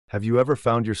Have you ever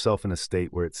found yourself in a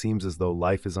state where it seems as though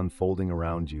life is unfolding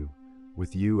around you,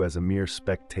 with you as a mere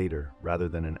spectator rather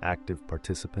than an active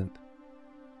participant?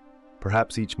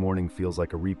 Perhaps each morning feels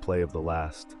like a replay of the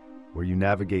last, where you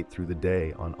navigate through the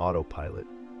day on autopilot,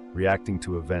 reacting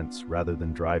to events rather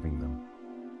than driving them.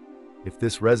 If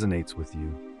this resonates with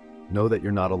you, know that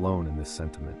you're not alone in this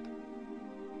sentiment.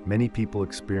 Many people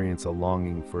experience a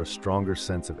longing for a stronger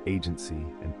sense of agency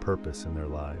and purpose in their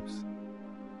lives.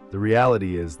 The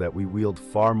reality is that we wield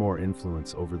far more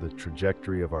influence over the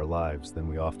trajectory of our lives than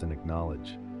we often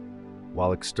acknowledge.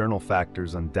 While external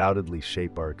factors undoubtedly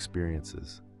shape our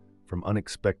experiences, from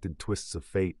unexpected twists of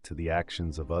fate to the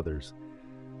actions of others,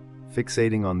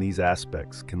 fixating on these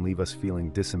aspects can leave us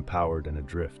feeling disempowered and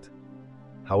adrift.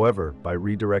 However, by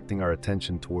redirecting our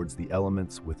attention towards the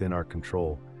elements within our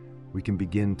control, we can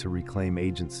begin to reclaim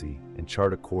agency and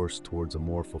chart a course towards a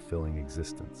more fulfilling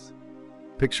existence.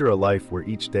 Picture a life where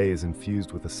each day is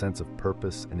infused with a sense of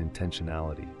purpose and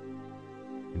intentionality.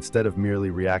 Instead of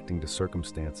merely reacting to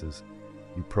circumstances,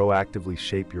 you proactively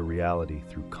shape your reality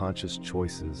through conscious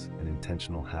choices and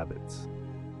intentional habits.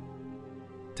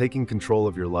 Taking control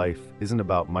of your life isn't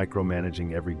about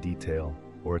micromanaging every detail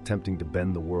or attempting to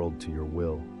bend the world to your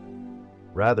will.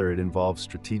 Rather, it involves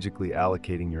strategically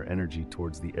allocating your energy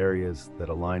towards the areas that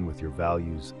align with your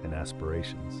values and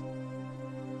aspirations.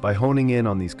 By honing in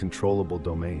on these controllable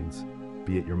domains,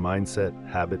 be it your mindset,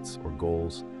 habits, or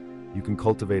goals, you can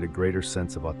cultivate a greater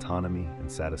sense of autonomy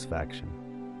and satisfaction.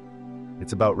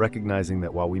 It's about recognizing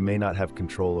that while we may not have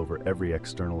control over every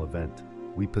external event,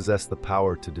 we possess the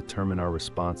power to determine our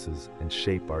responses and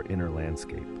shape our inner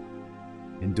landscape.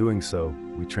 In doing so,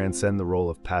 we transcend the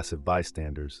role of passive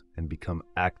bystanders and become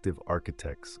active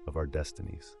architects of our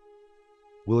destinies.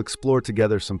 We'll explore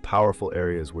together some powerful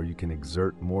areas where you can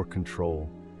exert more control,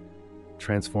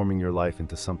 transforming your life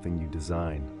into something you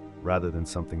design rather than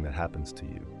something that happens to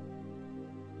you.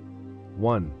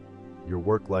 1. Your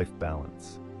work-life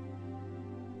balance.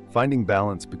 Finding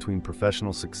balance between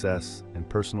professional success and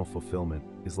personal fulfillment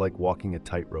is like walking a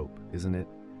tightrope, isn't it?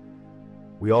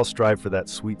 We all strive for that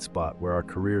sweet spot where our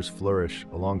careers flourish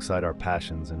alongside our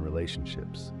passions and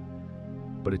relationships.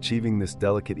 But achieving this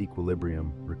delicate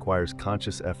equilibrium requires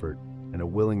conscious effort and a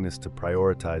willingness to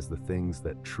prioritize the things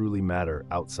that truly matter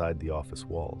outside the office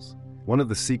walls. One of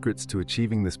the secrets to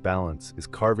achieving this balance is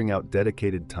carving out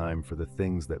dedicated time for the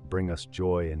things that bring us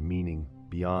joy and meaning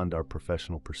beyond our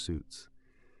professional pursuits.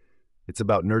 It's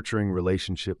about nurturing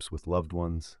relationships with loved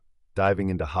ones, diving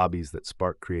into hobbies that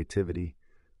spark creativity,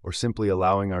 or simply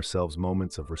allowing ourselves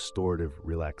moments of restorative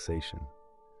relaxation.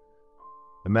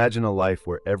 Imagine a life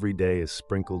where every day is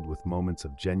sprinkled with moments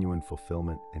of genuine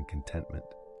fulfillment and contentment.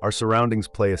 Our surroundings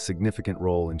play a significant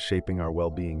role in shaping our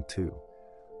well-being too.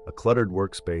 A cluttered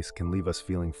workspace can leave us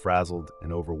feeling frazzled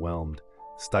and overwhelmed,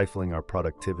 stifling our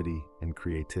productivity and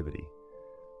creativity.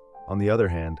 On the other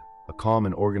hand, a calm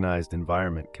and organized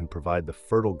environment can provide the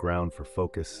fertile ground for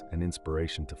focus and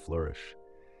inspiration to flourish.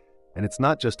 And it's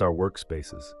not just our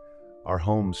workspaces. Our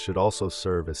homes should also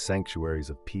serve as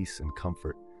sanctuaries of peace and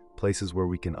comfort, places where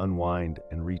we can unwind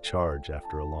and recharge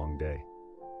after a long day.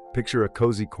 Picture a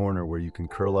cozy corner where you can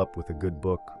curl up with a good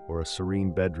book or a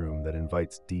serene bedroom that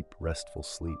invites deep, restful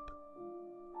sleep.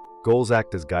 Goals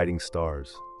act as guiding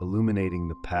stars, illuminating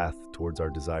the path towards our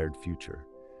desired future.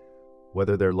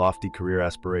 Whether they're lofty career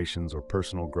aspirations or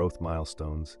personal growth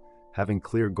milestones, having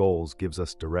clear goals gives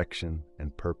us direction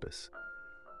and purpose.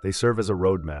 They serve as a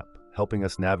roadmap, helping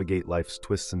us navigate life's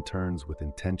twists and turns with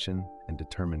intention and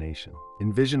determination.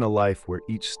 Envision a life where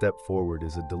each step forward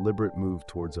is a deliberate move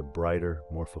towards a brighter,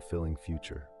 more fulfilling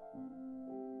future.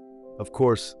 Of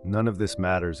course, none of this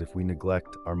matters if we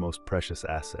neglect our most precious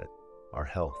asset, our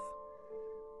health.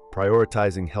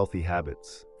 Prioritizing healthy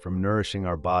habits, from nourishing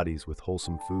our bodies with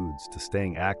wholesome foods to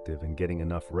staying active and getting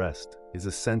enough rest, is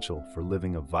essential for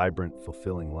living a vibrant,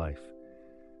 fulfilling life.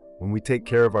 When we take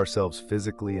care of ourselves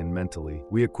physically and mentally,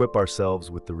 we equip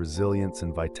ourselves with the resilience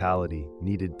and vitality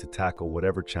needed to tackle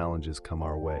whatever challenges come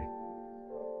our way.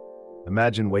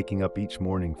 Imagine waking up each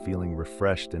morning feeling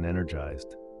refreshed and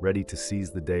energized, ready to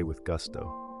seize the day with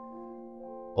gusto.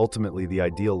 Ultimately, the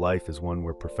ideal life is one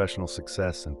where professional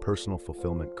success and personal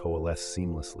fulfillment coalesce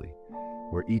seamlessly,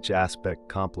 where each aspect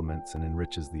complements and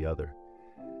enriches the other.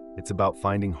 It's about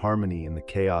finding harmony in the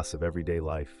chaos of everyday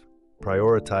life,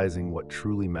 prioritizing what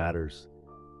truly matters,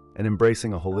 and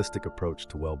embracing a holistic approach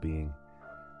to well-being.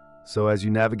 So as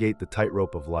you navigate the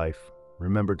tightrope of life,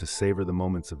 remember to savor the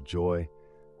moments of joy,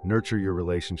 nurture your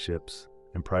relationships,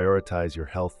 and prioritize your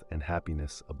health and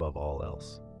happiness above all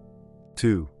else.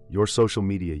 2. Your social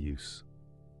media use.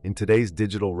 In today's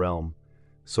digital realm,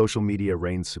 social media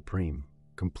reigns supreme,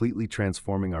 completely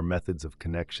transforming our methods of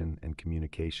connection and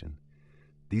communication.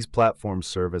 These platforms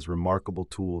serve as remarkable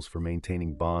tools for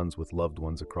maintaining bonds with loved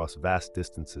ones across vast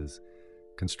distances,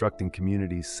 constructing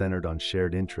communities centered on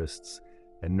shared interests,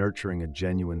 and nurturing a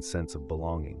genuine sense of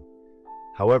belonging.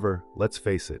 However, let's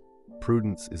face it,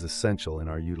 prudence is essential in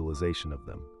our utilization of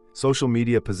them. Social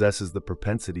media possesses the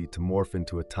propensity to morph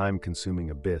into a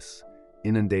time-consuming abyss,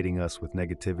 inundating us with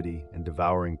negativity and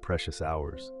devouring precious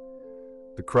hours.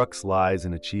 The crux lies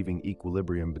in achieving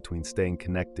equilibrium between staying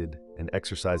connected and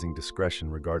exercising discretion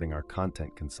regarding our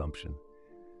content consumption.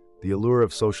 The allure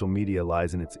of social media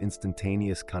lies in its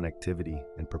instantaneous connectivity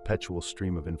and perpetual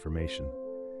stream of information.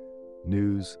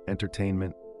 News,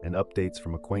 entertainment, and updates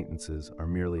from acquaintances are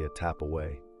merely a tap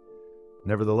away.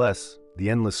 Nevertheless, the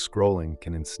endless scrolling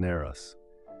can ensnare us.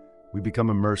 We become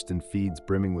immersed in feeds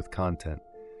brimming with content,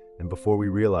 and before we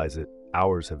realize it,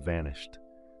 hours have vanished.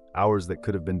 Hours that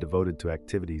could have been devoted to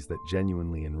activities that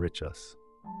genuinely enrich us.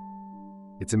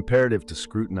 It's imperative to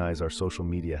scrutinize our social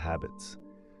media habits.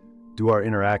 Do our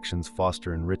interactions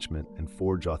foster enrichment and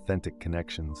forge authentic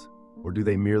connections, or do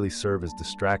they merely serve as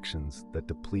distractions that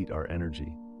deplete our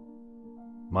energy?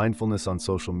 Mindfulness on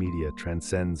social media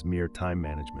transcends mere time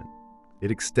management.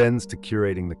 It extends to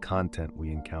curating the content we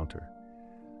encounter.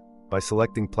 By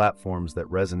selecting platforms that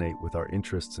resonate with our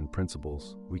interests and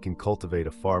principles, we can cultivate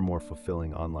a far more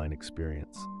fulfilling online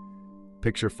experience.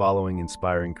 Picture following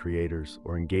inspiring creators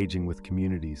or engaging with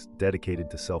communities dedicated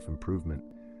to self-improvement.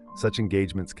 Such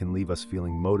engagements can leave us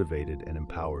feeling motivated and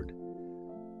empowered.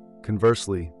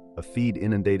 Conversely, a feed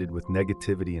inundated with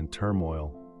negativity and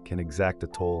turmoil can exact a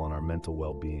toll on our mental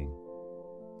well-being.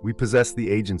 We possess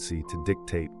the agency to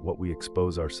dictate what we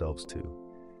expose ourselves to.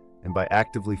 And by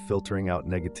actively filtering out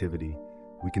negativity,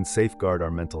 we can safeguard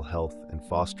our mental health and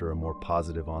foster a more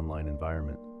positive online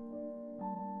environment.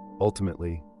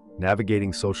 Ultimately,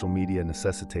 navigating social media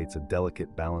necessitates a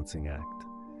delicate balancing act.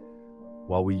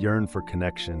 While we yearn for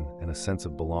connection and a sense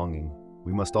of belonging,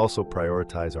 we must also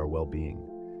prioritize our well-being.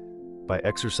 By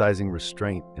exercising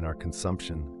restraint in our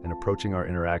consumption and approaching our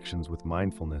interactions with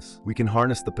mindfulness, we can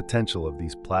harness the potential of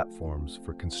these platforms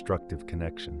for constructive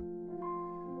connection.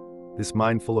 This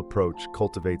mindful approach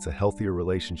cultivates a healthier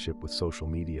relationship with social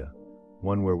media,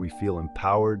 one where we feel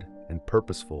empowered and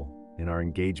purposeful in our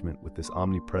engagement with this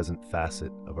omnipresent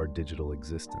facet of our digital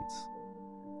existence.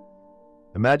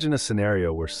 Imagine a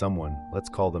scenario where someone, let's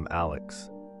call them Alex,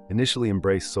 initially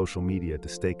embraced social media to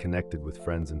stay connected with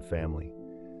friends and family.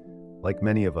 Like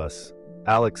many of us,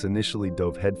 Alex initially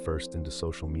dove headfirst into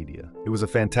social media. It was a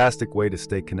fantastic way to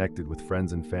stay connected with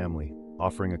friends and family,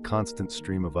 offering a constant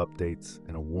stream of updates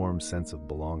and a warm sense of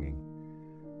belonging.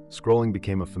 Scrolling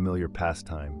became a familiar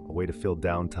pastime, a way to fill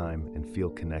downtime and feel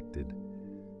connected.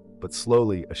 But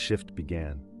slowly, a shift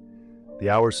began. The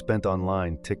hours spent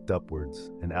online ticked upwards,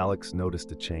 and Alex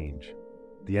noticed a change.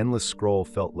 The endless scroll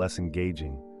felt less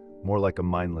engaging, more like a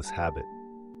mindless habit.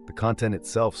 The content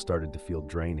itself started to feel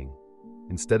draining.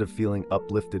 Instead of feeling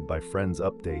uplifted by friends'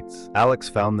 updates, Alex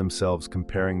found themselves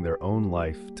comparing their own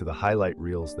life to the highlight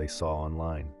reels they saw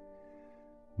online.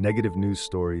 Negative news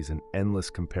stories and endless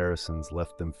comparisons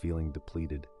left them feeling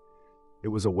depleted. It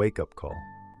was a wake-up call.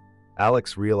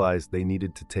 Alex realized they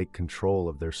needed to take control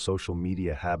of their social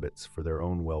media habits for their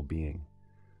own well-being.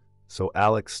 So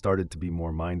Alex started to be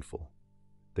more mindful.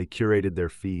 They curated their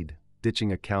feed,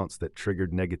 ditching accounts that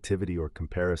triggered negativity or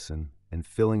comparison, and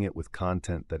filling it with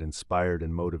content that inspired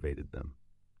and motivated them.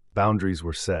 Boundaries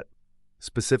were set.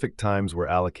 Specific times were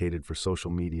allocated for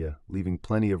social media, leaving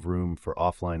plenty of room for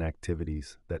offline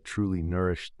activities that truly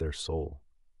nourished their soul.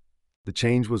 The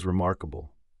change was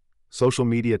remarkable. Social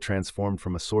media transformed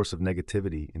from a source of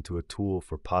negativity into a tool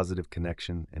for positive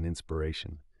connection and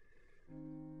inspiration.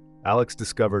 Alex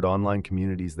discovered online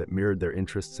communities that mirrored their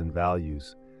interests and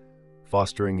values,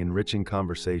 fostering enriching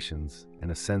conversations and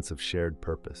a sense of shared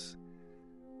purpose.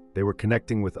 They were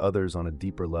connecting with others on a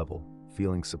deeper level,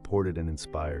 feeling supported and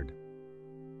inspired.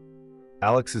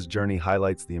 Alex's journey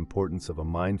highlights the importance of a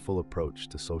mindful approach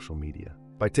to social media.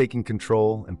 By taking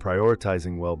control and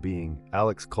prioritizing well-being,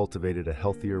 Alex cultivated a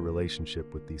healthier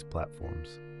relationship with these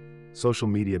platforms. Social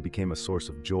media became a source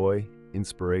of joy,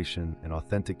 inspiration, and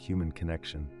authentic human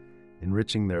connection,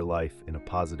 enriching their life in a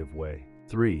positive way.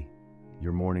 3.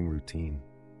 Your morning routine.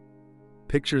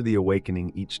 Picture the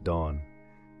awakening each dawn,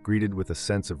 greeted with a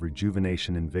sense of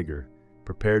rejuvenation and vigor,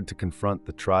 prepared to confront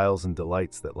the trials and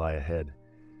delights that lie ahead.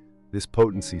 This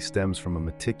potency stems from a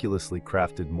meticulously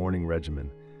crafted morning regimen,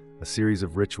 a series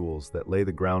of rituals that lay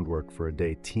the groundwork for a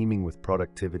day teeming with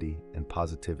productivity and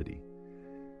positivity.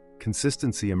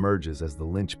 Consistency emerges as the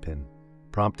linchpin,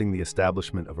 prompting the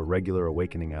establishment of a regular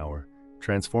awakening hour,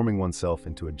 transforming oneself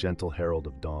into a gentle herald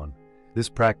of dawn. This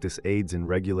practice aids in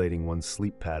regulating one's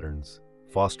sleep patterns,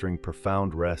 fostering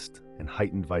profound rest and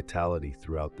heightened vitality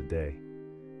throughout the day.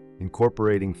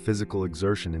 Incorporating physical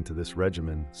exertion into this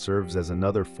regimen serves as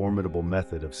another formidable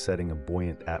method of setting a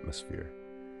buoyant atmosphere.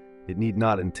 It need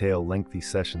not entail lengthy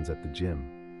sessions at the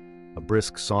gym. A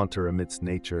brisk saunter amidst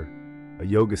nature, a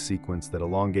yoga sequence that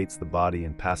elongates the body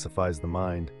and pacifies the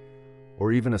mind,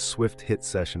 or even a swift HIIT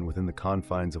session within the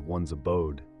confines of one's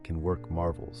abode can work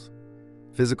marvels.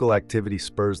 Physical activity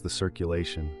spurs the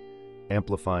circulation,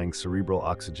 amplifying cerebral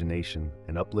oxygenation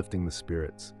and uplifting the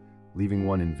spirits, leaving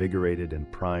one invigorated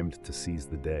and primed to seize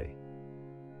the day.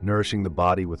 Nourishing the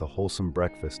body with a wholesome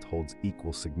breakfast holds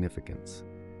equal significance.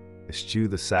 Eschew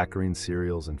the saccharine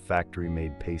cereals and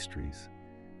factory-made pastries.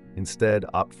 Instead,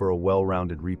 opt for a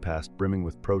well-rounded repast brimming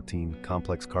with protein,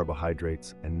 complex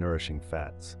carbohydrates, and nourishing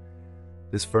fats.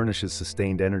 This furnishes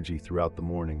sustained energy throughout the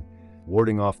morning,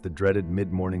 warding off the dreaded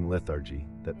mid-morning lethargy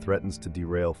that threatens to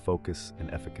derail focus and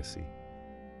efficacy.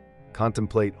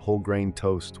 Contemplate whole-grain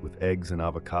toast with eggs and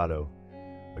avocado,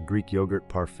 a Greek yogurt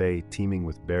parfait teeming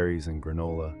with berries and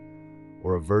granola,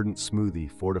 or a verdant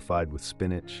smoothie fortified with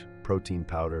spinach, protein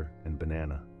powder, and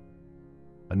banana.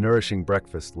 A nourishing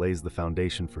breakfast lays the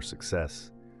foundation for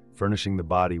success, furnishing the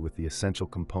body with the essential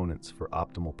components for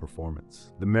optimal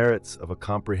performance. The merits of a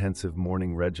comprehensive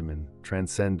morning regimen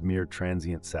transcend mere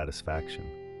transient satisfaction.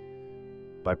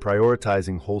 By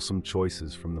prioritizing wholesome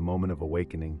choices from the moment of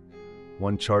awakening,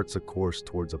 one charts a course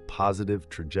towards a positive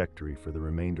trajectory for the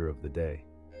remainder of the day.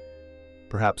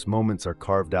 Perhaps moments are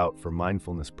carved out for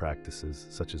mindfulness practices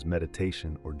such as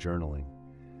meditation or journaling.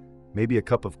 Maybe a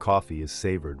cup of coffee is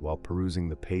savored while perusing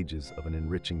the pages of an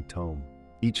enriching tome.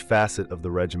 Each facet of the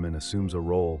regimen assumes a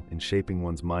role in shaping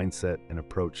one's mindset and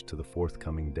approach to the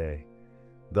forthcoming day.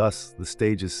 Thus, the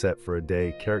stage is set for a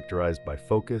day characterized by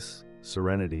focus,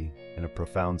 serenity, and a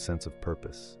profound sense of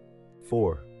purpose.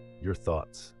 4. Your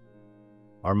thoughts.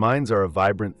 Our minds are a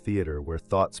vibrant theater where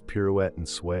thoughts pirouette and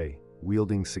sway,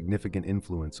 wielding significant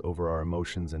influence over our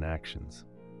emotions and actions.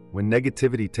 When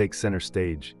negativity takes center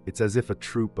stage, it's as if a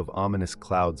troop of ominous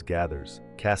clouds gathers,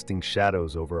 casting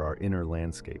shadows over our inner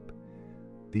landscape.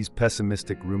 These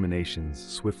pessimistic ruminations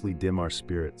swiftly dim our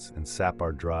spirits and sap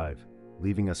our drive,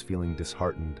 leaving us feeling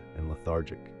disheartened and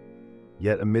lethargic.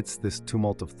 Yet amidst this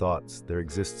tumult of thoughts, there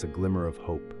exists a glimmer of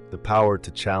hope, the power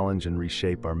to challenge and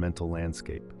reshape our mental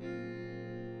landscape.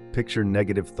 Picture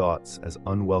negative thoughts as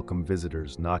unwelcome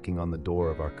visitors knocking on the door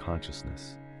of our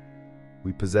consciousness.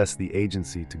 We possess the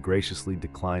agency to graciously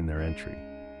decline their entry.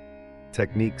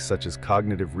 Techniques such as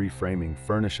cognitive reframing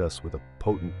furnish us with a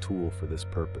potent tool for this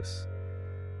purpose.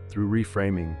 Through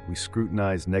reframing, we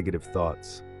scrutinize negative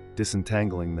thoughts,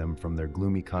 disentangling them from their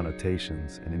gloomy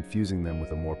connotations and infusing them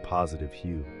with a more positive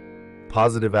hue.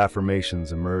 Positive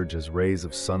affirmations emerge as rays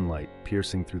of sunlight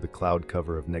piercing through the cloud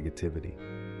cover of negativity.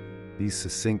 These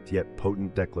succinct yet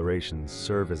potent declarations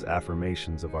serve as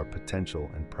affirmations of our potential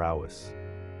and prowess.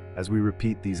 As we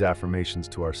repeat these affirmations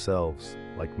to ourselves,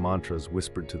 like mantras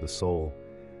whispered to the soul,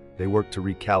 they work to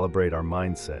recalibrate our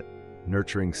mindset,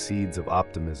 nurturing seeds of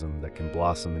optimism that can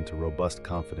blossom into robust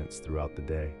confidence throughout the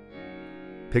day.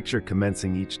 Picture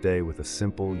commencing each day with a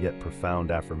simple yet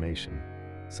profound affirmation,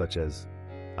 such as,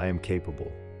 "I am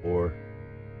capable," or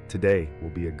 "Today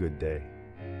will be a good day."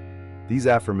 These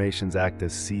affirmations act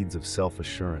as seeds of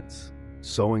self-assurance,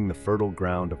 sowing the fertile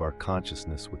ground of our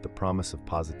consciousness with the promise of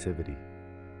positivity.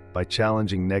 By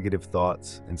challenging negative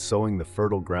thoughts and sowing the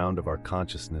fertile ground of our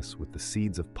consciousness with the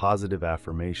seeds of positive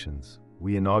affirmations,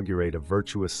 we inaugurate a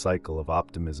virtuous cycle of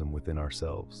optimism within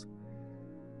ourselves.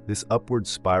 This upward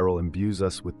spiral imbues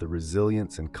us with the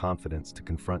resilience and confidence to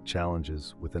confront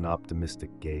challenges with an optimistic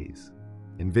gaze.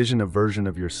 Envision a version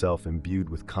of yourself imbued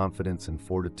with confidence and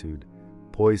fortitude,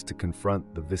 poised to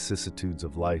confront the vicissitudes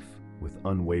of life with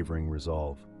unwavering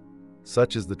resolve.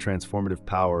 Such is the transformative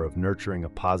power of nurturing a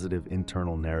positive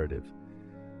internal narrative,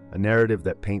 a narrative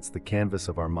that paints the canvas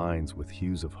of our minds with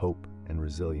hues of hope and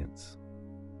resilience.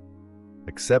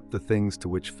 Accept the things to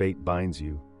which fate binds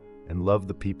you, and love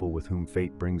the people with whom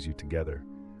fate brings you together,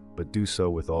 but do so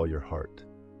with all your heart.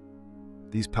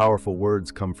 These powerful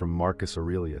words come from Marcus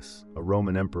Aurelius, a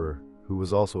Roman emperor who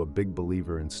was also a big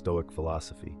believer in Stoic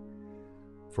philosophy.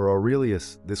 For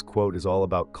Aurelius, this quote is all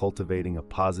about cultivating a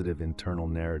positive internal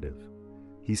narrative.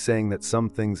 He's saying that some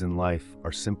things in life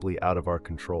are simply out of our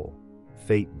control.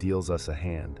 Fate deals us a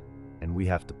hand, and we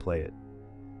have to play it.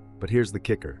 But here's the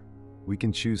kicker. We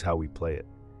can choose how we play it.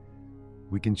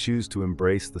 We can choose to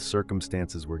embrace the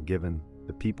circumstances we're given,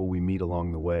 the people we meet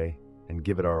along the way, and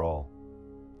give it our all.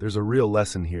 There's a real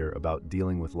lesson here about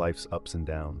dealing with life's ups and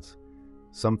downs.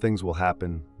 Some things will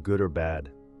happen, good or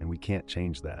bad, and we can't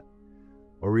change that.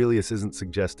 Aurelius isn't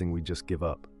suggesting we just give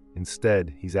up.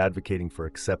 Instead, he's advocating for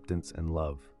acceptance and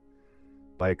love.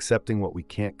 By accepting what we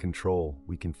can't control,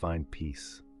 we can find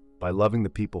peace. By loving the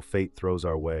people fate throws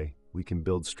our way, we can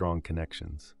build strong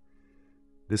connections.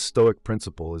 This Stoic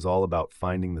principle is all about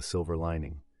finding the silver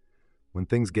lining. When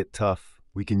things get tough,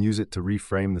 we can use it to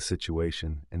reframe the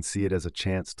situation and see it as a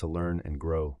chance to learn and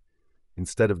grow.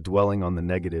 Instead of dwelling on the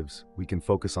negatives, we can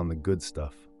focus on the good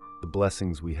stuff, the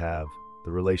blessings we have,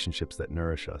 the relationships that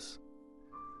nourish us.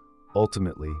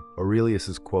 Ultimately,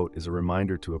 Aurelius's quote is a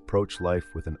reminder to approach life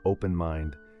with an open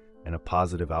mind and a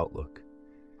positive outlook.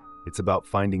 It's about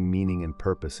finding meaning and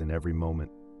purpose in every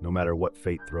moment, no matter what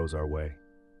fate throws our way.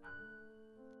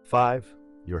 5.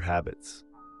 Your habits.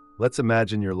 Let's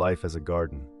imagine your life as a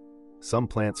garden. Some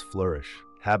plants flourish,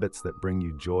 habits that bring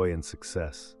you joy and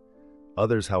success.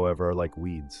 Others, however, are like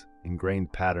weeds,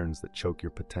 ingrained patterns that choke your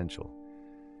potential.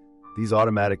 These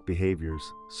automatic behaviors,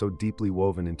 so deeply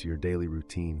woven into your daily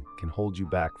routine, can hold you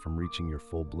back from reaching your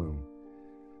full bloom.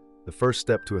 The first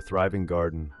step to a thriving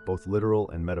garden, both literal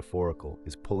and metaphorical,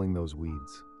 is pulling those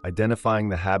weeds. Identifying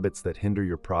the habits that hinder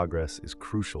your progress is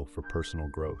crucial for personal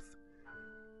growth.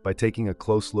 By taking a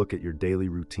close look at your daily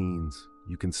routines,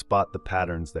 you can spot the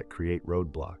patterns that create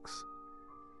roadblocks.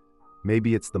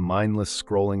 Maybe it's the mindless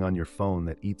scrolling on your phone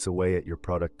that eats away at your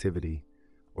productivity,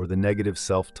 or the negative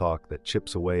self-talk that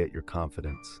chips away at your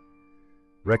confidence.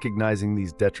 Recognizing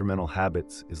these detrimental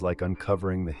habits is like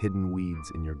uncovering the hidden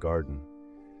weeds in your garden,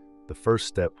 the first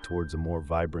step towards a more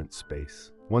vibrant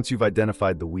space. Once you've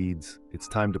identified the weeds, it's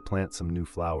time to plant some new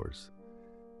flowers.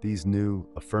 These new,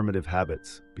 affirmative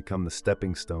habits become the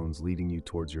stepping stones leading you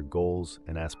towards your goals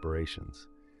and aspirations.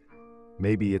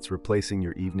 Maybe it's replacing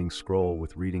your evening scroll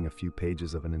with reading a few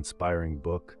pages of an inspiring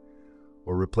book,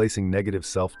 or replacing negative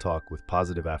self-talk with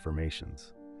positive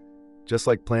affirmations. Just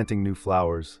like planting new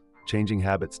flowers, changing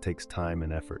habits takes time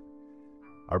and effort.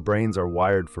 Our brains are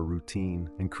wired for routine,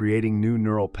 and creating new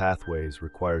neural pathways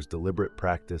requires deliberate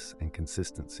practice and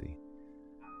consistency.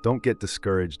 Don't get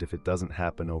discouraged if it doesn't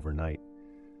happen overnight.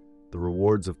 The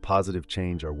rewards of positive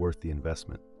change are worth the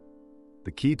investment.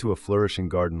 The key to a flourishing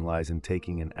garden lies in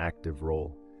taking an active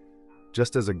role.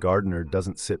 Just as a gardener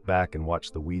doesn't sit back and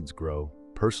watch the weeds grow,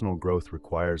 personal growth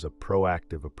requires a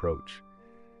proactive approach.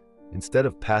 Instead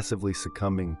of passively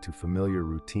succumbing to familiar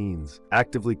routines,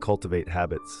 actively cultivate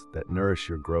habits that nourish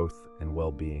your growth and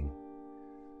well-being.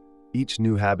 Each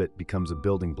new habit becomes a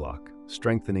building block,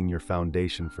 strengthening your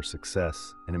foundation for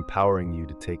success and empowering you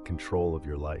to take control of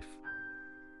your life.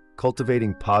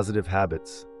 Cultivating positive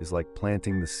habits is like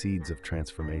planting the seeds of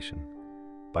transformation.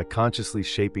 By consciously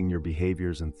shaping your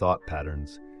behaviors and thought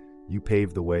patterns, you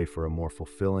pave the way for a more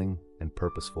fulfilling and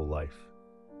purposeful life.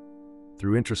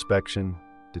 Through introspection,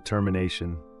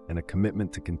 determination, and a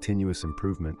commitment to continuous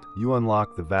improvement, you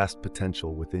unlock the vast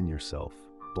potential within yourself,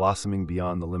 blossoming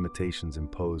beyond the limitations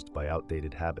imposed by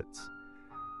outdated habits.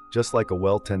 Just like a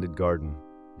well-tended garden,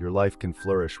 your life can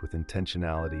flourish with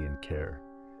intentionality and care.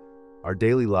 Our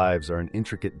daily lives are an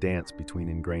intricate dance between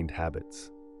ingrained habits,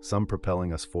 some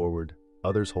propelling us forward,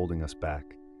 others holding us back.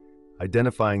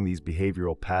 Identifying these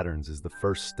behavioral patterns is the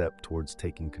first step towards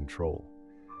taking control.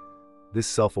 This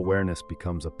self-awareness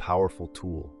becomes a powerful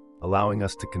tool, allowing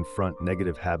us to confront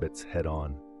negative habits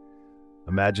head-on.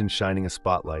 Imagine shining a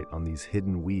spotlight on these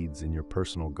hidden weeds in your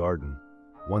personal garden.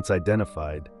 Once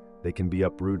identified, they can be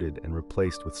uprooted and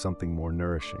replaced with something more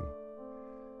nourishing.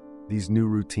 These new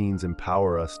routines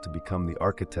empower us to become the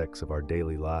architects of our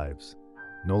daily lives,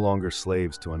 no longer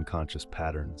slaves to unconscious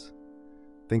patterns.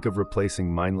 Think of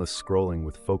replacing mindless scrolling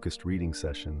with focused reading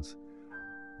sessions,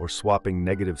 or swapping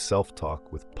negative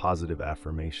self-talk with positive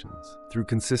affirmations. Through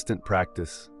consistent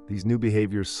practice, these new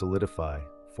behaviors solidify,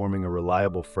 forming a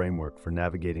reliable framework for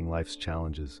navigating life's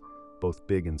challenges, both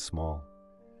big and small.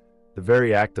 The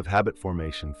very act of habit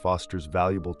formation fosters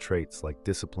valuable traits like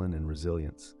discipline and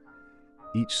resilience.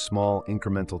 Each small,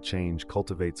 incremental change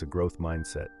cultivates a growth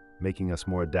mindset, making us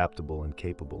more adaptable and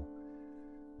capable.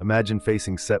 Imagine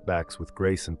facing setbacks with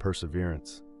grace and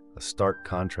perseverance, a stark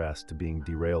contrast to being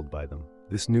derailed by them.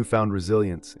 This newfound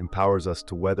resilience empowers us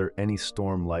to weather any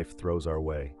storm life throws our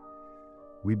way.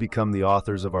 We become the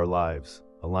authors of our lives,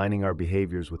 aligning our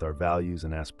behaviors with our values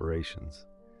and aspirations.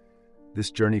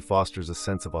 This journey fosters a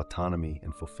sense of autonomy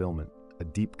and fulfillment, a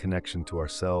deep connection to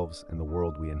ourselves and the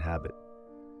world we inhabit.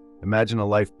 Imagine a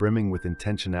life brimming with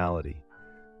intentionality,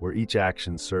 where each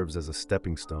action serves as a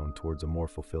stepping stone towards a more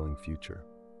fulfilling future.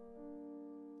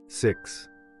 6.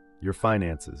 Your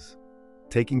finances.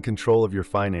 Taking control of your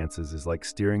finances is like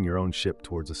steering your own ship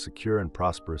towards a secure and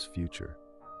prosperous future.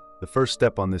 The first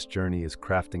step on this journey is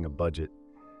crafting a budget,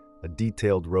 a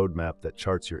detailed roadmap that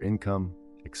charts your income,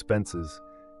 expenses,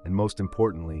 and most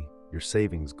importantly, your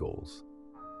savings goals.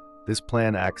 This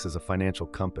plan acts as a financial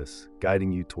compass,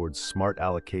 guiding you towards smart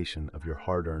allocation of your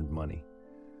hard-earned money.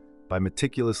 By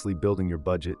meticulously building your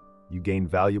budget, you gain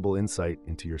valuable insight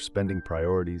into your spending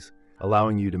priorities,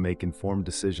 allowing you to make informed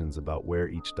decisions about where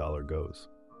each dollar goes.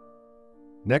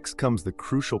 Next comes the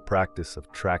crucial practice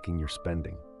of tracking your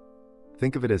spending.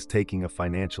 Think of it as taking a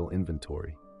financial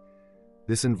inventory.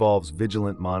 This involves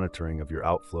vigilant monitoring of your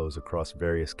outflows across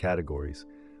various categories,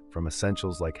 from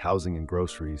essentials like housing and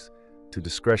groceries to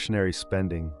discretionary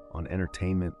spending on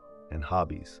entertainment and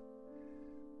hobbies.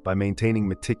 By maintaining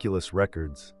meticulous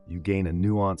records, you gain a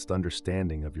nuanced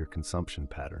understanding of your consumption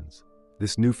patterns.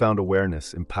 This newfound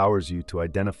awareness empowers you to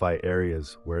identify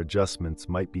areas where adjustments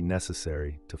might be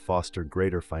necessary to foster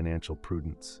greater financial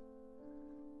prudence.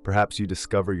 Perhaps you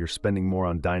discover you're spending more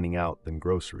on dining out than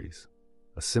groceries.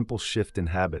 A simple shift in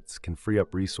habits can free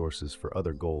up resources for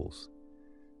other goals.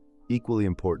 Equally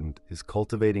important is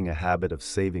cultivating a habit of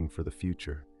saving for the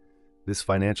future. This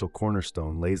financial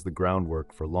cornerstone lays the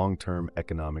groundwork for long-term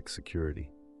economic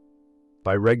security.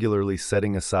 By regularly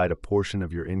setting aside a portion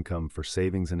of your income for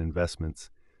savings and investments,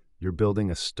 you're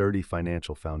building a sturdy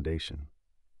financial foundation.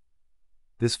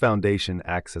 This foundation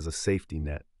acts as a safety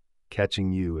net,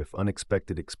 catching you if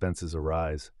unexpected expenses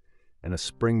arise, and a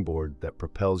springboard that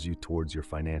propels you towards your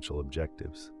financial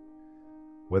objectives.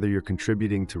 Whether you're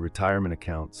contributing to retirement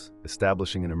accounts,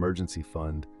 establishing an emergency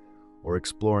fund, or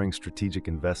exploring strategic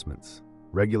investments,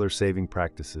 regular saving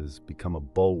practices become a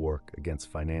bulwark against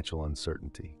financial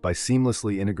uncertainty. By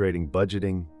seamlessly integrating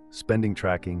budgeting, spending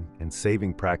tracking, and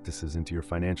saving practices into your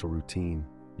financial routine,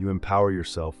 you empower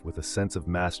yourself with a sense of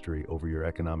mastery over your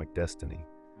economic destiny.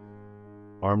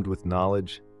 Armed with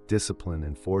knowledge, discipline,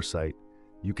 and foresight,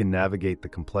 you can navigate the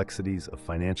complexities of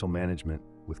financial management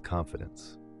with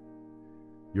confidence.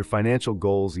 Your financial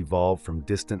goals evolve from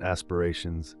distant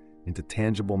aspirations into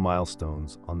tangible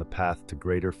milestones on the path to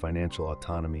greater financial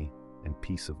autonomy and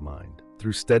peace of mind.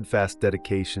 Through steadfast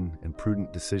dedication and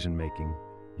prudent decision-making,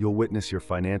 you'll witness your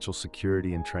financial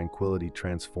security and tranquility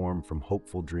transform from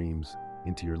hopeful dreams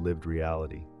into your lived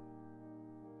reality.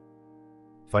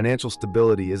 Financial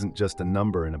stability isn't just a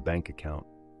number in a bank account,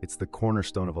 it's the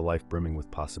cornerstone of a life brimming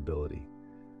with possibility.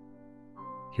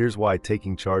 Here's why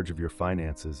taking charge of your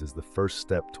finances is the first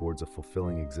step towards a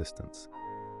fulfilling existence.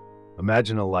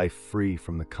 Imagine a life free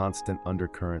from the constant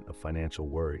undercurrent of financial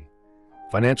worry.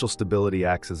 Financial stability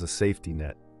acts as a safety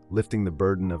net, lifting the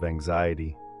burden of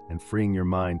anxiety and freeing your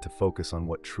mind to focus on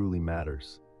what truly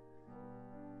matters.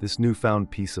 This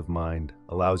newfound peace of mind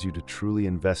allows you to truly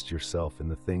invest yourself in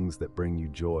the things that bring you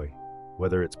joy,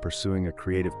 whether it's pursuing a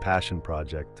creative passion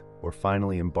project or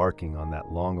finally embarking on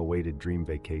that long-awaited dream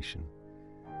vacation.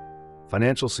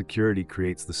 Financial security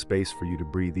creates the space for you to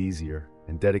breathe easier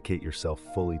and dedicate yourself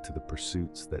fully to the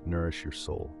pursuits that nourish your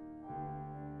soul.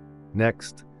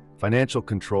 Next, financial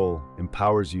control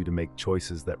empowers you to make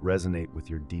choices that resonate with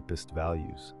your deepest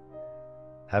values.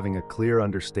 Having a clear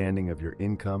understanding of your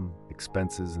income,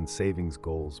 expenses, and savings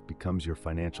goals becomes your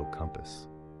financial compass.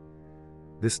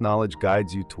 This knowledge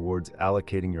guides you towards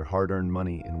allocating your hard-earned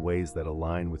money in ways that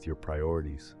align with your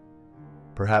priorities.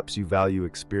 Perhaps you value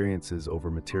experiences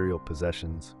over material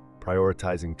possessions,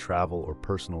 prioritizing travel or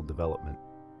personal development.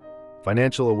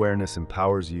 Financial awareness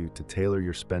empowers you to tailor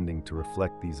your spending to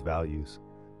reflect these values,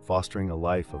 fostering a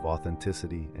life of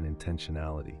authenticity and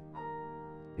intentionality.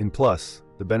 In plus,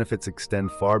 the benefits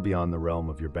extend far beyond the realm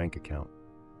of your bank account.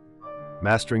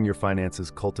 Mastering your finances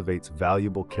cultivates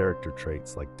valuable character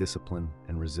traits like discipline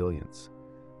and resilience,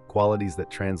 qualities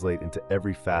that translate into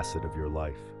every facet of your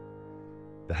life.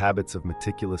 The habits of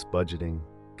meticulous budgeting,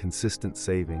 consistent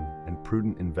saving, and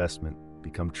prudent investment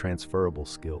become transferable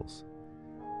skills.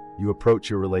 You approach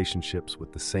your relationships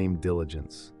with the same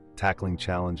diligence, tackling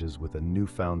challenges with a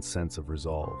newfound sense of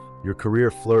resolve. Your career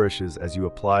flourishes as you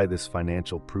apply this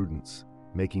financial prudence,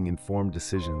 making informed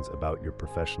decisions about your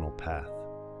professional path.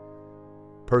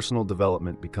 Personal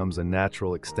development becomes a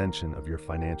natural extension of your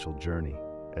financial journey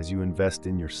as you invest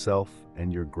in yourself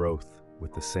and your growth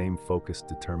with the same focused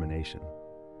determination.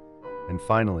 And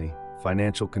finally,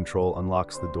 financial control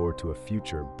unlocks the door to a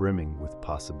future brimming with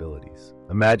possibilities.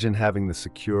 Imagine having the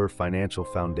secure financial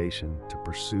foundation to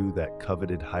pursue that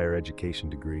coveted higher education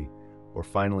degree or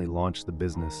finally launch the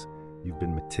business you've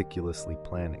been meticulously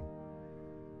planning.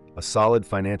 A solid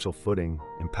financial footing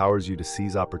empowers you to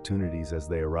seize opportunities as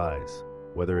they arise,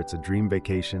 whether it's a dream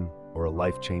vacation or a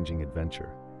life-changing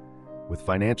adventure. With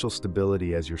financial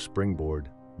stability as your springboard,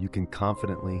 you can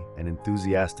confidently and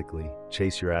enthusiastically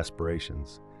chase your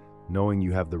aspirations, knowing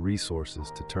you have the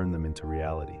resources to turn them into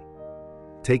reality.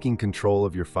 Taking control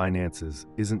of your finances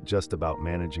isn't just about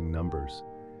managing numbers.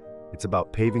 It's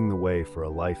about paving the way for a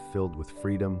life filled with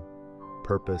freedom,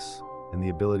 purpose, and the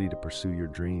ability to pursue your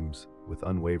dreams with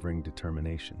unwavering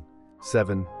determination.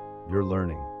 7. You're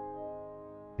learning.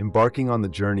 Embarking on the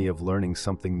journey of learning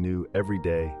something new every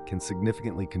day can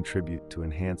significantly contribute to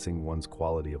enhancing one's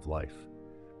quality of life.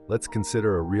 Let's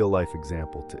consider a real-life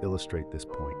example to illustrate this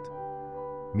point.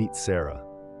 Meet Sarah,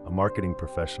 a marketing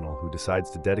professional who decides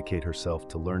to dedicate herself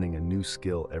to learning a new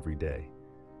skill every day.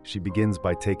 She begins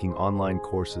by taking online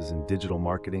courses in digital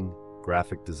marketing,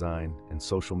 graphic design, and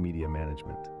social media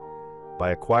management. By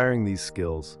acquiring these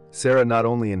skills, Sarah not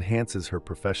only enhances her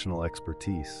professional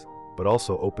expertise, but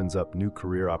also opens up new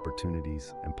career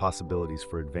opportunities and possibilities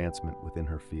for advancement within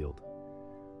her field.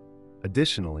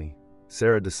 Additionally,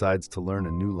 Sarah decides to learn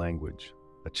a new language,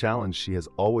 a challenge she has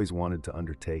always wanted to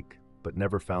undertake, but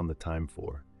never found the time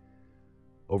for.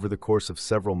 Over the course of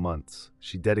several months,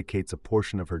 she dedicates a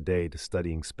portion of her day to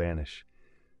studying Spanish,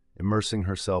 immersing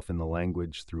herself in the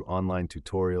language through online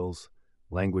tutorials,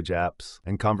 language apps,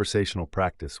 and conversational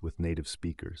practice with native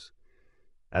speakers.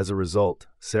 As a result,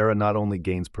 Sarah not only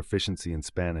gains proficiency in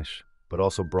Spanish, but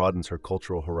also broadens her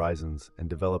cultural horizons and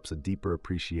develops a deeper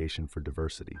appreciation for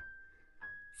diversity.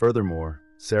 Furthermore,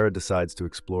 Sarah decides to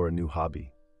explore a new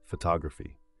hobby,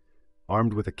 photography.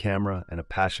 Armed with a camera and a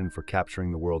passion for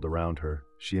capturing the world around her,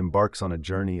 she embarks on a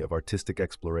journey of artistic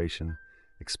exploration,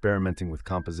 experimenting with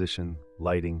composition,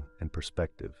 lighting, and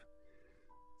perspective.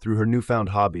 Through her newfound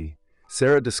hobby,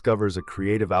 Sarah discovers a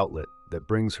creative outlet that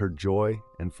brings her joy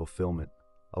and fulfillment,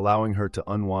 allowing her to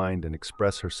unwind and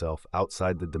express herself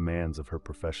outside the demands of her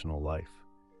professional life.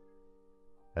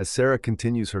 As Sarah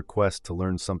continues her quest to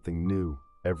learn something new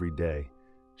every day,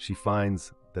 she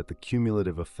finds that the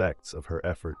cumulative effects of her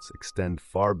efforts extend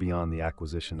far beyond the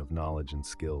acquisition of knowledge and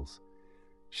skills.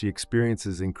 She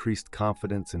experiences increased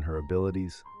confidence in her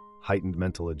abilities, heightened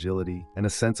mental agility, and a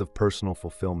sense of personal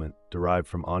fulfillment derived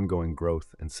from ongoing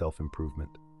growth and self-improvement.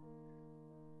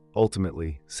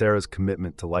 Ultimately, Sarah's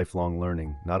commitment to lifelong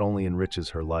learning not only enriches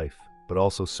her life, but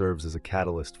also serves as a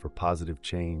catalyst for positive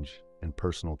change and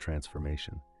personal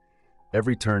transformation.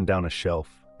 Every turn down a shelf,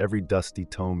 every dusty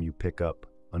tome you pick up,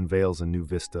 unveils a new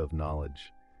vista of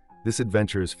knowledge. This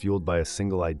adventure is fueled by a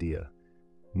single idea: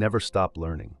 never stop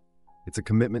learning. It's a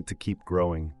commitment to keep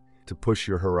growing, to push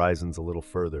your horizons a little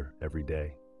further every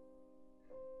day.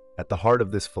 At the heart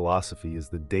of this philosophy is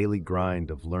the daily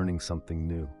grind of learning something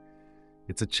new.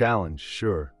 It's a challenge,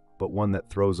 sure, but one that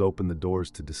throws open the doors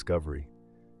to discovery.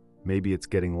 Maybe it's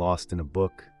getting lost in a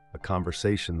book, a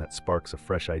conversation that sparks a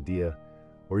fresh idea,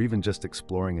 or even just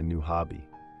exploring a new hobby.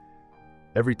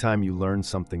 Every time you learn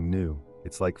something new,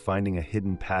 it's like finding a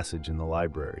hidden passage in the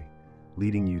library,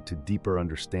 leading you to deeper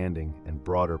understanding and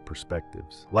broader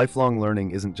perspectives. Lifelong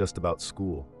learning isn't just about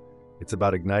school. It's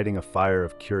about igniting a fire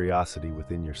of curiosity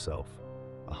within yourself,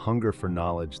 a hunger for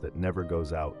knowledge that never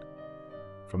goes out.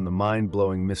 From the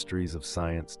mind-blowing mysteries of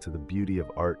science to the beauty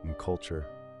of art and culture,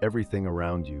 everything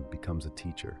around you becomes a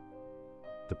teacher.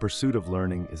 The pursuit of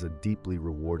learning is a deeply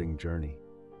rewarding journey.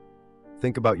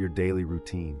 Think about your daily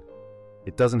routine.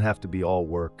 It doesn't have to be all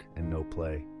work and no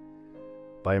play.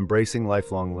 By embracing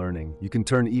lifelong learning, you can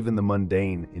turn even the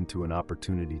mundane into an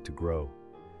opportunity to grow.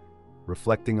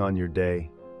 Reflecting on your day,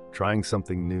 trying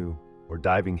something new, or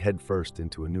diving headfirst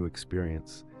into a new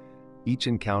experience, each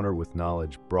encounter with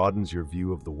knowledge broadens your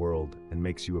view of the world and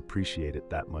makes you appreciate it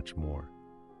that much more.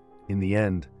 In the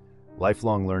end,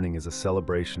 lifelong learning is a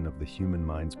celebration of the human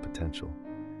mind's potential.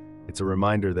 It's a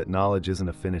reminder that knowledge isn't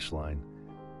a finish line,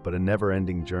 but a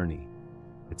never-ending journey.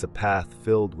 It's a path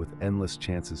filled with endless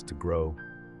chances to grow,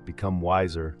 become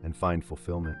wiser, and find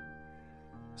fulfillment.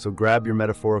 So grab your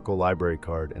metaphorical library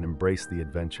card and embrace the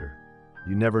adventure.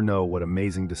 You never know what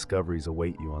amazing discoveries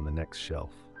await you on the next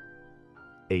shelf.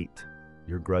 8.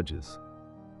 Your grudges.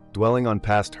 Dwelling on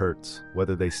past hurts,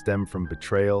 whether they stem from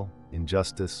betrayal,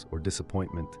 injustice, or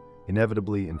disappointment,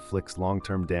 inevitably inflicts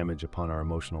long-term damage upon our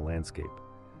emotional landscape.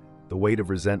 The weight of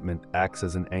resentment acts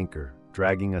as an anchor,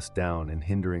 dragging us down and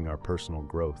hindering our personal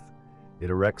growth. It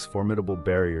erects formidable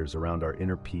barriers around our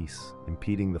inner peace,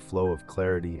 impeding the flow of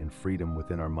clarity and freedom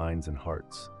within our minds and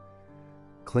hearts.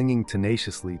 Clinging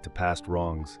tenaciously to past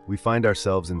wrongs, we find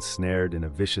ourselves ensnared in a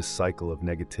vicious cycle of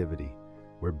negativity,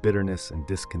 where bitterness and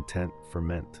discontent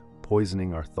ferment,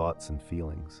 poisoning our thoughts and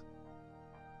feelings.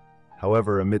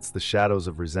 However, amidst the shadows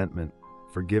of resentment,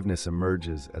 forgiveness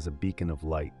emerges as a beacon of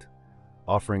light,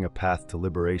 offering a path to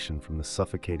liberation from the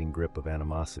suffocating grip of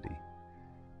animosity.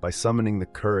 By summoning the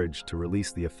courage to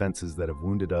release the offenses that have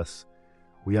wounded us,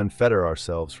 we unfetter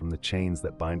ourselves from the chains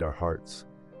that bind our hearts,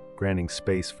 granting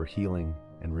space for healing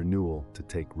and renewal to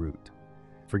take root.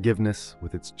 Forgiveness,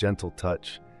 with its gentle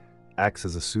touch, acts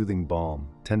as a soothing balm,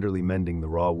 tenderly mending the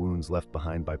raw wounds left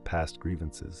behind by past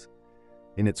grievances.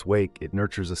 In its wake, it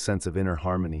nurtures a sense of inner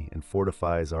harmony and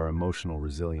fortifies our emotional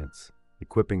resilience,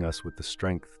 equipping us with the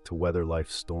strength to weather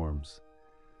life's storms.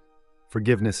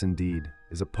 Forgiveness, indeed,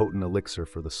 is a potent elixir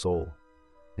for the soul,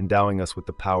 endowing us with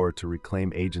the power to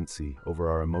reclaim agency over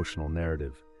our emotional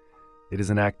narrative. It is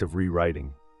an act of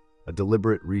rewriting, a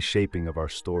deliberate reshaping of our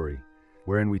story,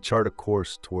 wherein we chart a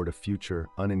course toward a future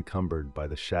unencumbered by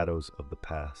the shadows of the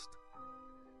past.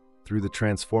 Through the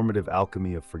transformative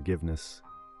alchemy of forgiveness,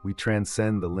 we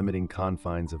transcend the limiting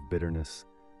confines of bitterness,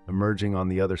 emerging on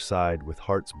the other side with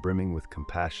hearts brimming with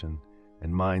compassion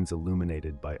and minds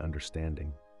illuminated by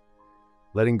understanding.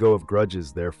 Letting go of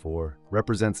grudges, therefore,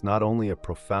 represents not only a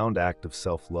profound act of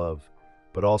self-love,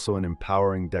 but also an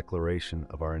empowering declaration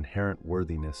of our inherent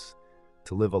worthiness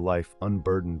to live a life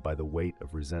unburdened by the weight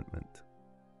of resentment.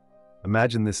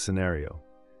 Imagine this scenario.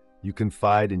 You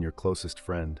confide in your closest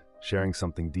friend, sharing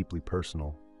something deeply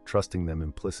personal, trusting them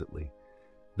implicitly.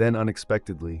 Then,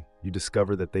 unexpectedly, you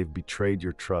discover that they've betrayed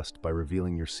your trust by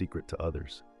revealing your secret to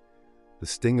others. The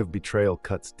sting of betrayal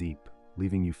cuts deep,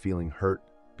 leaving you feeling hurt,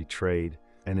 betrayed,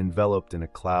 and enveloped in a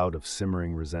cloud of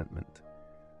simmering resentment.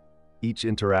 Each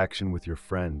interaction with your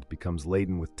friend becomes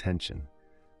laden with tension,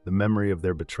 the memory of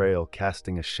their betrayal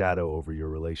casting a shadow over your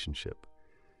relationship.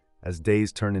 As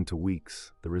days turn into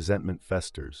weeks, the resentment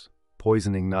festers,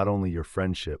 poisoning not only your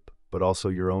friendship, but also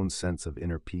your own sense of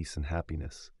inner peace and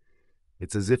happiness.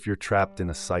 It's as if you're trapped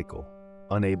in a cycle,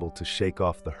 unable to shake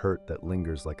off the hurt that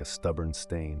lingers like a stubborn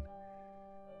stain.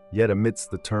 Yet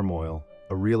amidst the turmoil,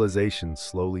 a realization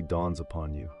slowly dawns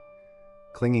upon you.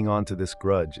 Clinging on to this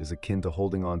grudge is akin to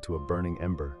holding on to a burning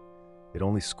ember. It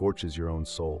only scorches your own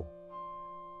soul.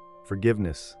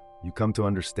 Forgiveness, you come to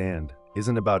understand,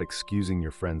 isn't about excusing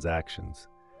your friend's actions.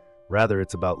 Rather,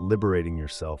 it's about liberating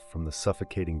yourself from the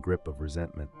suffocating grip of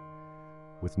resentment.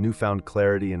 With newfound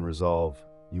clarity and resolve,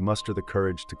 you muster the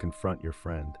courage to confront your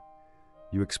friend.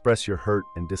 You express your hurt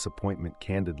and disappointment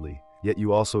candidly, yet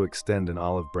you also extend an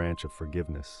olive branch of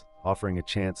forgiveness, offering a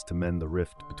chance to mend the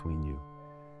rift between you.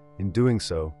 In doing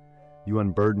so, you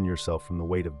unburden yourself from the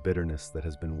weight of bitterness that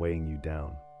has been weighing you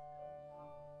down.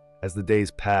 As the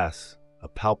days pass, a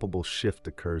palpable shift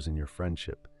occurs in your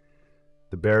friendship.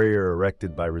 The barrier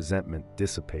erected by resentment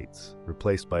dissipates,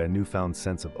 replaced by a newfound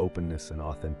sense of openness and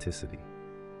authenticity.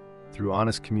 Through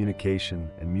honest communication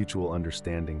and mutual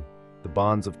understanding, the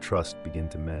bonds of trust begin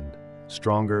to mend,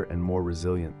 stronger and more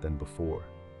resilient than before.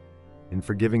 In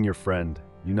forgiving your friend,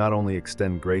 you not only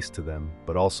extend grace to them,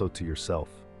 but also to yourself,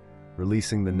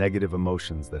 releasing the negative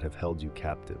emotions that have held you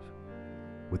captive.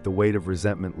 With the weight of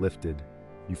resentment lifted,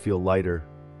 you feel lighter,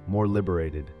 more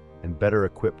liberated, and better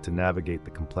equipped to navigate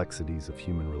the complexities of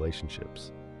human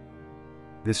relationships.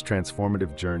 This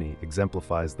transformative journey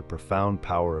exemplifies the profound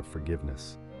power of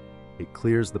forgiveness. It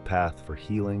clears the path for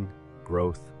healing,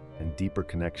 growth, and deeper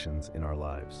connections in our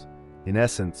lives. In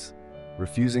essence,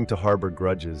 refusing to harbor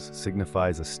grudges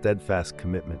signifies a steadfast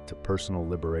commitment to personal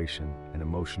liberation and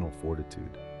emotional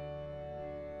fortitude.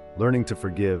 Learning to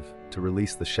forgive, to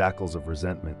release the shackles of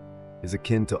resentment, is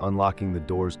akin to unlocking the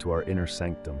doors to our inner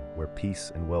sanctum where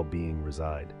peace and well-being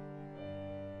reside.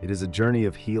 It is a journey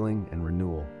of healing and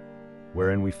renewal,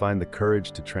 wherein we find the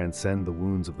courage to transcend the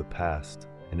wounds of the past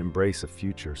and embrace a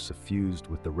future suffused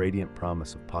with the radiant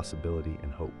promise of possibility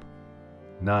and hope.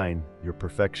 9. Your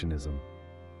perfectionism.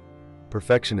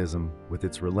 Perfectionism, with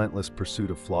its relentless pursuit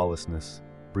of flawlessness,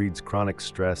 breeds chronic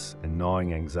stress and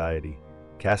gnawing anxiety,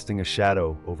 casting a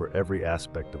shadow over every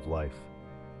aspect of life.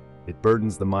 It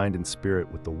burdens the mind and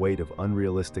spirit with the weight of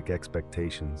unrealistic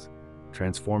expectations,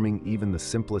 transforming even the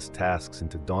simplest tasks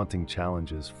into daunting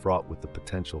challenges fraught with the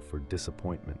potential for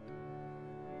disappointment.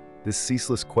 This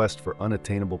ceaseless quest for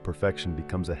unattainable perfection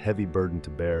becomes a heavy burden to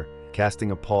bear,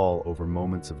 casting a pall over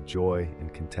moments of joy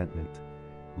and contentment,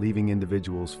 leaving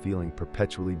individuals feeling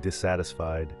perpetually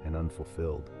dissatisfied and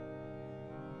unfulfilled.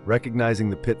 Recognizing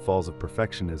the pitfalls of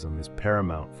perfectionism is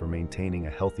paramount for maintaining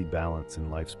a healthy balance in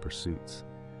life's pursuits.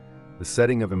 The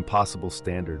setting of impossible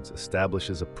standards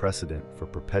establishes a precedent for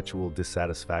perpetual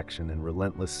dissatisfaction and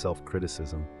relentless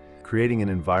self-criticism, creating an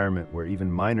environment where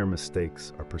even minor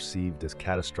mistakes are perceived as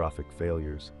catastrophic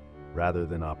failures, rather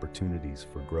than opportunities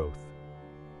for growth.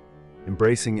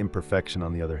 Embracing imperfection,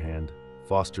 on the other hand,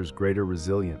 fosters greater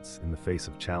resilience in the face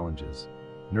of challenges,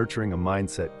 nurturing a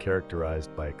mindset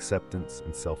characterized by acceptance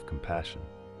and self-compassion.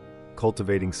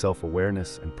 Cultivating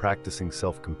self-awareness and practicing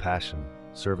self-compassion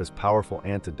serve as powerful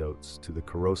antidotes to the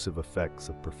corrosive effects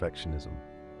of perfectionism.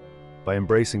 By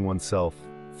embracing oneself,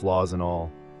 flaws and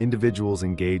all, individuals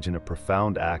engage in a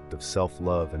profound act of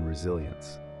self-love and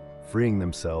resilience, freeing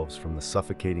themselves from the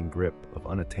suffocating grip of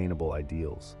unattainable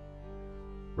ideals.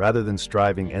 Rather than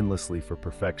striving endlessly for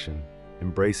perfection,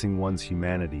 embracing one's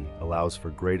humanity allows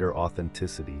for greater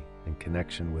authenticity and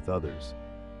connection with others,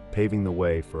 paving the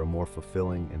way for a more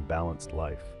fulfilling and balanced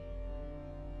life.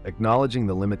 Acknowledging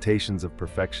the limitations of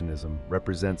perfectionism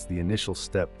represents the initial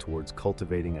step towards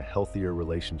cultivating a healthier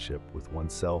relationship with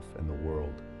oneself and the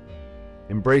world.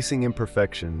 Embracing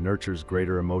imperfection nurtures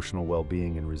greater emotional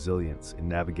well-being and resilience in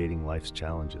navigating life's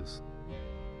challenges.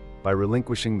 By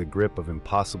relinquishing the grip of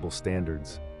impossible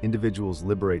standards, individuals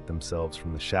liberate themselves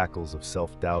from the shackles of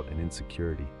self-doubt and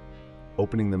insecurity,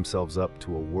 opening themselves up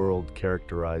to a world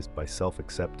characterized by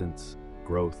self-acceptance,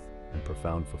 growth, and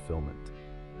profound fulfillment.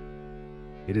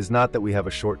 It is not that we have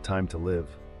a short time to live,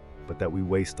 but that we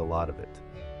waste a lot of it.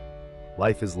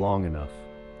 Life is long enough,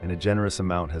 and a generous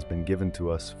amount has been given to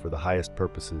us for the highest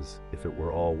purposes if it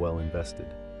were all well invested.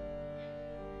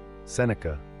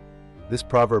 Seneca. This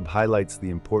proverb highlights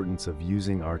the importance of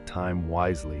using our time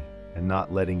wisely and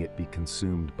not letting it be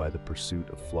consumed by the pursuit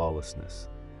of flawlessness.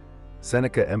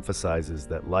 Seneca emphasizes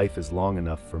that life is long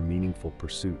enough for meaningful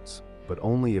pursuits, but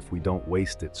only if we don't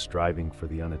waste it striving for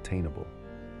the unattainable.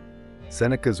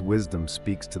 Seneca's wisdom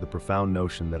speaks to the profound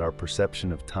notion that our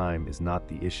perception of time is not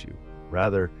the issue.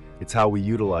 Rather, it's how we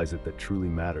utilize it that truly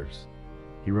matters.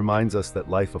 He reminds us that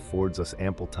life affords us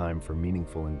ample time for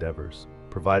meaningful endeavors,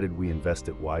 provided we invest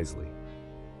it wisely.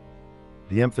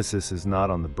 The emphasis is not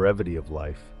on the brevity of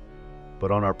life,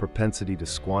 but on our propensity to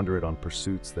squander it on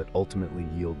pursuits that ultimately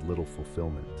yield little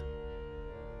fulfillment.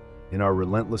 In our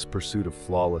relentless pursuit of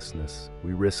flawlessness,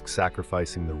 we risk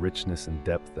sacrificing the richness and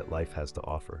depth that life has to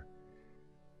offer.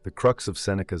 The crux of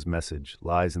Seneca's message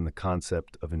lies in the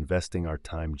concept of investing our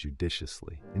time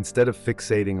judiciously. Instead of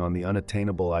fixating on the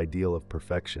unattainable ideal of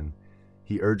perfection,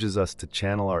 he urges us to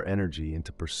channel our energy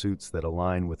into pursuits that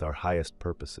align with our highest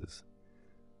purposes.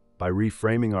 By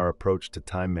reframing our approach to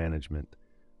time management,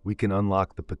 we can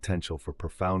unlock the potential for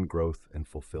profound growth and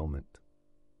fulfillment.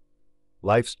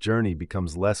 Life's journey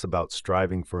becomes less about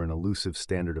striving for an elusive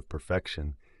standard of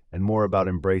perfection and more about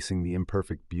embracing the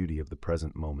imperfect beauty of the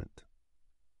present moment.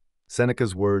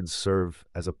 Seneca's words serve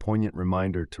as a poignant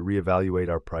reminder to reevaluate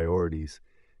our priorities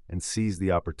and seize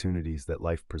the opportunities that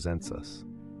life presents us.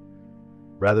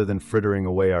 Rather than frittering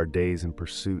away our days in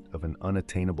pursuit of an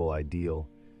unattainable ideal,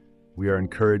 we are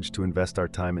encouraged to invest our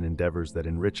time in endeavors that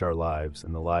enrich our lives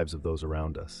and the lives of those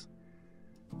around us.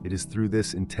 It is through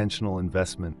this intentional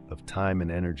investment of time and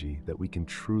energy that we can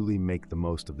truly make the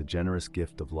most of the generous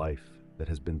gift of life that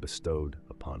has been bestowed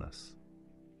upon us.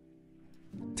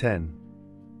 10.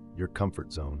 Your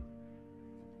comfort zone.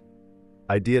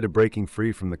 Idea to breaking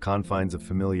free from the confines of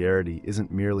familiarity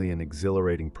isn't merely an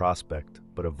exhilarating prospect,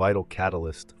 but a vital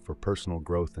catalyst for personal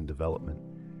growth and development.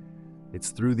 It's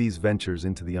through these ventures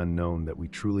into the unknown that we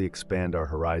truly expand our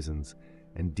horizons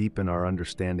and deepen our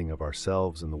understanding of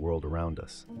ourselves and the world around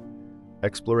us.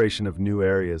 Exploration of new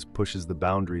areas pushes the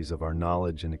boundaries of our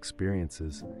knowledge and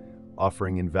experiences,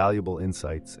 offering invaluable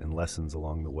insights and lessons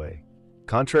along the way.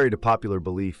 Contrary to popular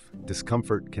belief,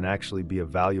 discomfort can actually be a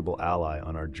valuable ally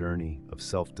on our journey of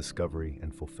self-discovery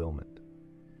and fulfillment.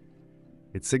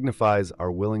 It signifies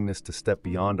our willingness to step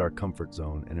beyond our comfort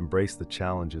zone and embrace the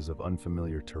challenges of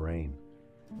unfamiliar terrain.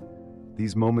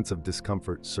 These moments of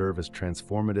discomfort serve as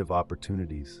transformative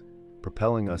opportunities,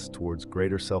 propelling us towards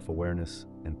greater self-awareness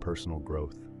and personal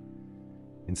growth.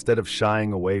 Instead of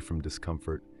shying away from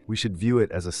discomfort, we should view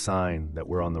it as a sign that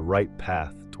we're on the right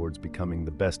path towards becoming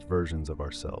the best versions of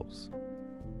ourselves.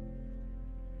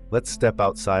 Let's step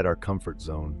outside our comfort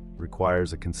zone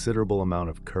requires a considerable amount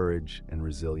of courage and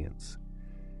resilience.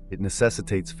 It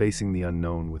necessitates facing the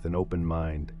unknown with an open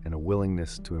mind and a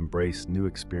willingness to embrace new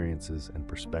experiences and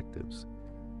perspectives.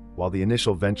 While the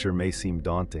initial venture may seem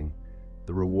daunting,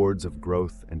 the rewards of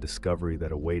growth and discovery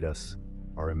that await us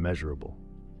are immeasurable.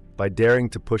 By daring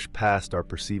to push past our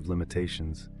perceived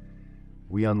limitations,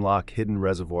 we unlock hidden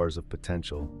reservoirs of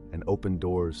potential and open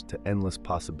doors to endless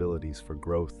possibilities for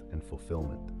growth and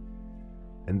fulfillment.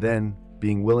 And then,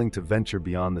 being willing to venture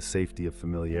beyond the safety of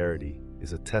familiarity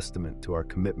is a testament to our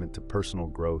commitment to personal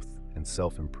growth and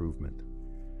self-improvement.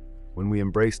 When we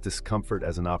embrace discomfort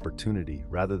as an opportunity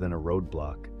rather than a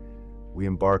roadblock, we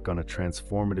embark on a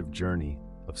transformative journey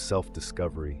of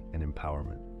self-discovery and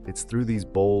empowerment. It's through these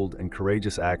bold and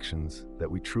courageous actions that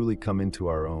we truly come into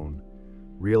our own,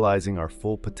 realizing our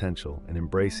full potential and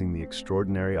embracing the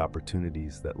extraordinary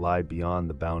opportunities that lie beyond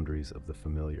the boundaries of the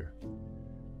familiar.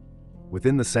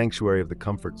 Within the sanctuary of the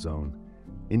comfort zone,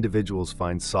 individuals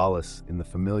find solace in the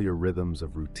familiar rhythms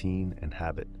of routine and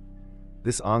habit.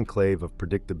 This enclave of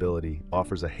predictability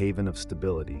offers a haven of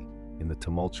stability in the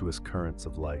tumultuous currents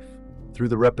of life, Through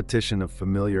the repetition of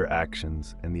familiar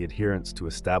actions and the adherence to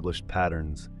established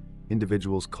patterns,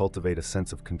 individuals cultivate a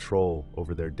sense of control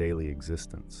over their daily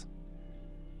existence.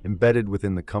 Embedded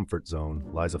within the comfort zone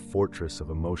lies a fortress of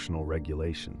emotional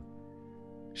regulation.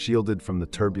 Shielded from the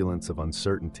turbulence of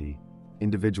uncertainty,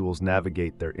 individuals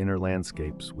navigate their inner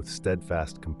landscapes with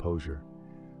steadfast composure.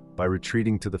 By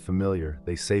retreating to the familiar,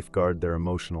 they safeguard their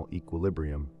emotional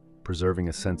equilibrium, preserving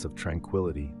a sense of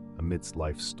tranquility amidst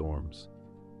life's storms.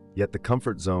 Yet the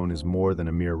comfort zone is more than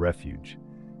a mere refuge.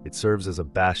 It serves as a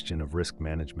bastion of risk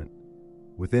management.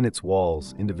 Within its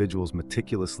walls, individuals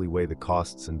meticulously weigh the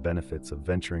costs and benefits of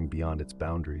venturing beyond its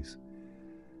boundaries.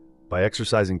 By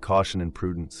exercising caution and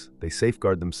prudence, they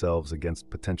safeguard themselves against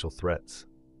potential threats,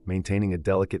 maintaining a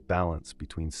delicate balance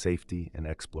between safety and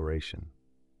exploration.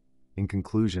 In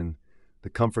conclusion, the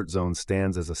comfort zone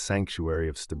stands as a sanctuary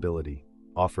of stability,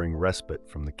 offering respite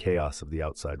from the chaos of the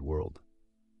outside world.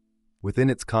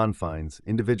 Within its confines,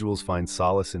 individuals find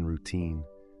solace in routine,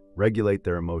 regulate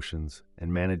their emotions,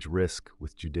 and manage risk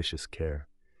with judicious care.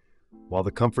 While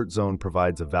the comfort zone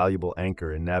provides a valuable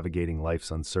anchor in navigating life's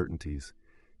uncertainties,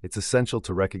 it's essential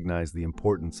to recognize the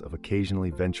importance of occasionally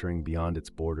venturing beyond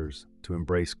its borders to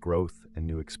embrace growth and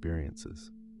new experiences.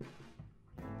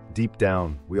 Deep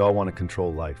down, we all want to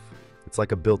control life. It's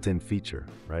like a built-in feature,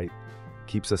 right?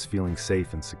 Keeps us feeling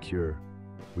safe and secure.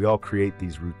 We all create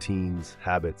these routines,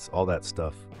 habits, all that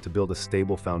stuff to build a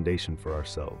stable foundation for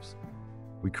ourselves.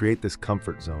 We create this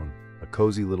comfort zone, a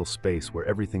cozy little space where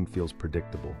everything feels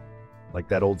predictable. Like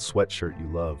that old sweatshirt you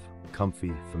love,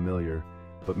 comfy, familiar,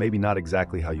 but maybe not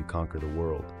exactly how you conquer the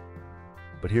world.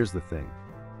 But here's the thing,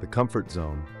 the comfort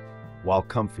zone, while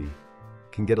comfy,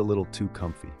 can get a little too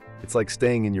comfy. It's like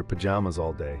staying in your pajamas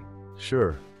all day.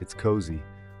 Sure, it's cozy,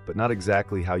 but not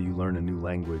exactly how you learn a new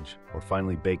language or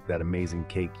finally bake that amazing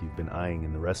cake you've been eyeing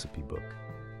in the recipe book.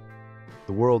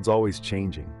 The world's always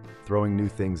changing, throwing new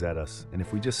things at us, and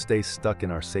if we just stay stuck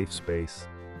in our safe space,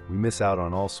 we miss out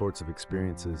on all sorts of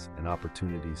experiences and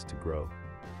opportunities to grow.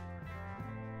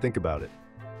 Think about it.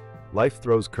 Life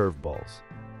throws curveballs.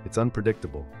 It's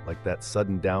unpredictable, like that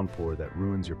sudden downpour that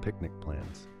ruins your picnic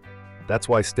plans. That's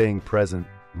why staying present,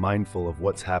 mindful of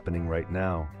what's happening right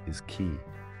now, is key.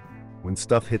 When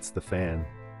stuff hits the fan,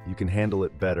 you can handle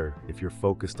it better if you're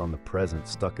focused on the present,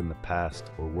 stuck in the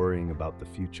past, or worrying about the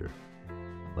future.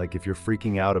 Like if you're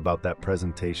freaking out about that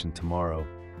presentation tomorrow,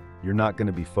 you're not going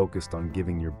to be focused on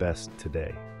giving your best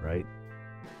today, right?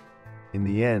 In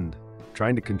the end,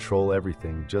 trying to control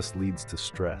everything just leads to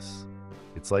stress.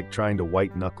 It's like trying to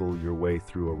white-knuckle your way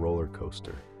through a roller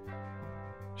coaster.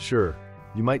 Sure,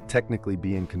 you might technically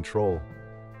be in control,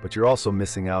 but you're also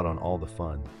missing out on all the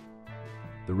fun.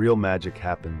 The real magic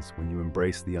happens when you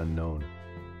embrace the unknown,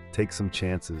 take some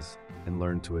chances, and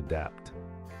learn to adapt.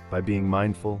 By being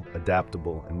mindful,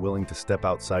 adaptable, and willing to step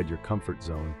outside your comfort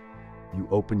zone, you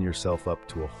open yourself up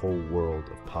to a whole world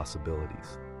of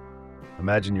possibilities.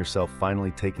 Imagine yourself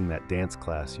finally taking that dance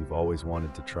class you've always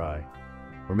wanted to try,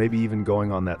 or maybe even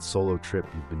going on that solo trip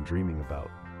you've been dreaming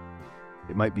about.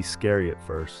 It might be scary at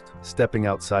first, stepping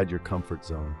outside your comfort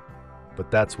zone, but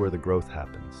that's where the growth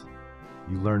happens.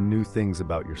 You learn new things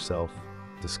about yourself,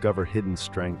 discover hidden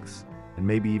strengths, and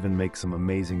maybe even make some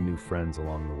amazing new friends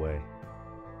along the way.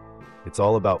 It's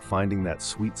all about finding that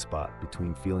sweet spot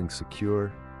between feeling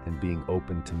secure and being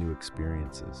open to new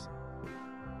experiences.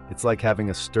 It's like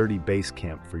having a sturdy base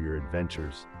camp for your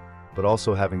adventures, but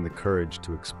also having the courage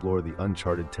to explore the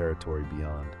uncharted territory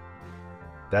beyond.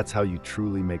 That's how you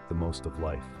truly make the most of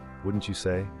life, wouldn't you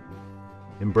say?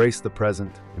 Embrace the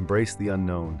present, embrace the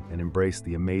unknown, and embrace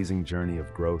the amazing journey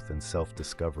of growth and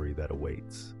self-discovery that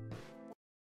awaits.